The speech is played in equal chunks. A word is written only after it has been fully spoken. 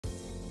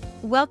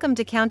Welcome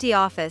to County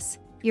Office,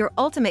 your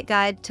ultimate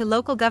guide to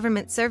local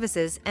government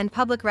services and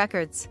public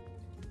records.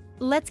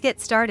 Let's get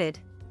started.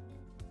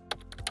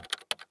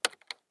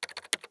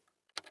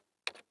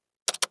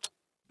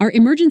 Are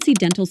emergency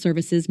dental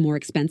services more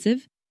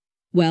expensive?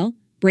 Well,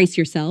 brace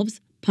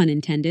yourselves, pun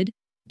intended,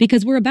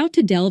 because we're about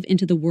to delve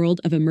into the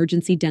world of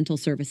emergency dental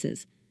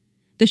services.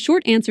 The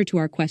short answer to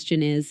our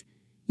question is,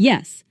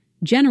 yes,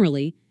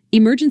 generally,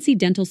 emergency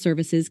dental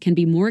services can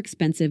be more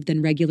expensive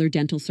than regular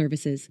dental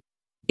services.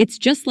 It's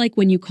just like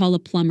when you call a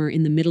plumber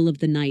in the middle of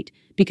the night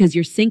because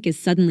your sink is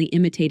suddenly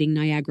imitating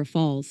Niagara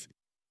Falls.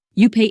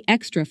 You pay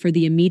extra for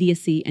the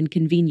immediacy and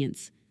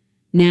convenience.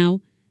 Now,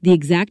 the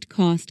exact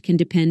cost can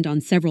depend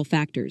on several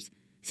factors,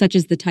 such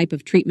as the type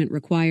of treatment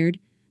required,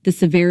 the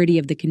severity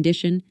of the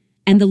condition,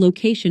 and the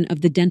location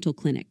of the dental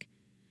clinic.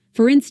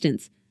 For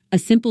instance, a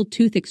simple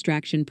tooth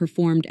extraction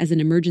performed as an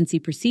emergency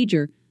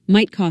procedure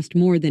might cost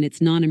more than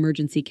its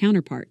non-emergency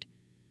counterpart.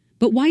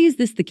 But why is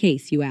this the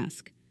case, you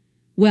ask?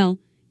 Well,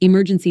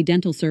 emergency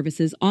dental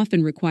services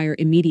often require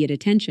immediate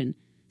attention,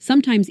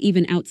 sometimes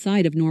even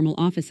outside of normal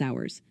office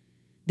hours.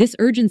 This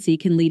urgency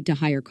can lead to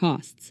higher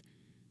costs.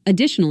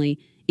 Additionally,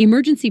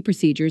 emergency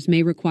procedures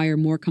may require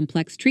more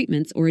complex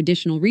treatments or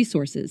additional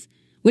resources,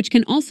 which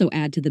can also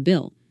add to the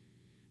bill.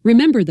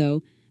 Remember,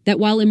 though, that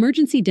while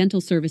emergency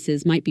dental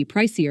services might be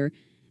pricier,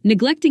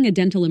 neglecting a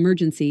dental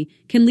emergency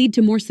can lead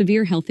to more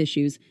severe health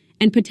issues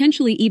and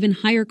potentially even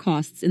higher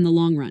costs in the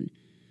long run.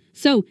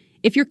 So,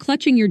 if you're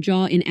clutching your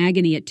jaw in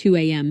agony at 2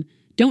 a.m.,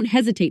 don't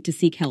hesitate to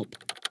seek help.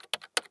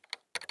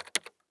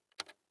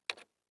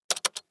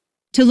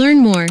 To learn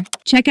more,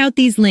 check out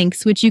these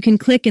links which you can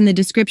click in the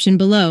description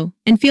below,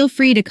 and feel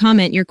free to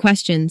comment your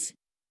questions.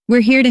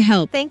 We're here to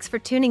help. Thanks for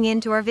tuning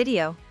in to our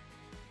video.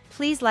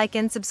 Please like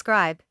and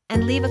subscribe,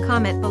 and leave a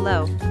comment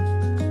below.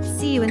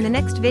 See you in the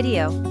next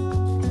video.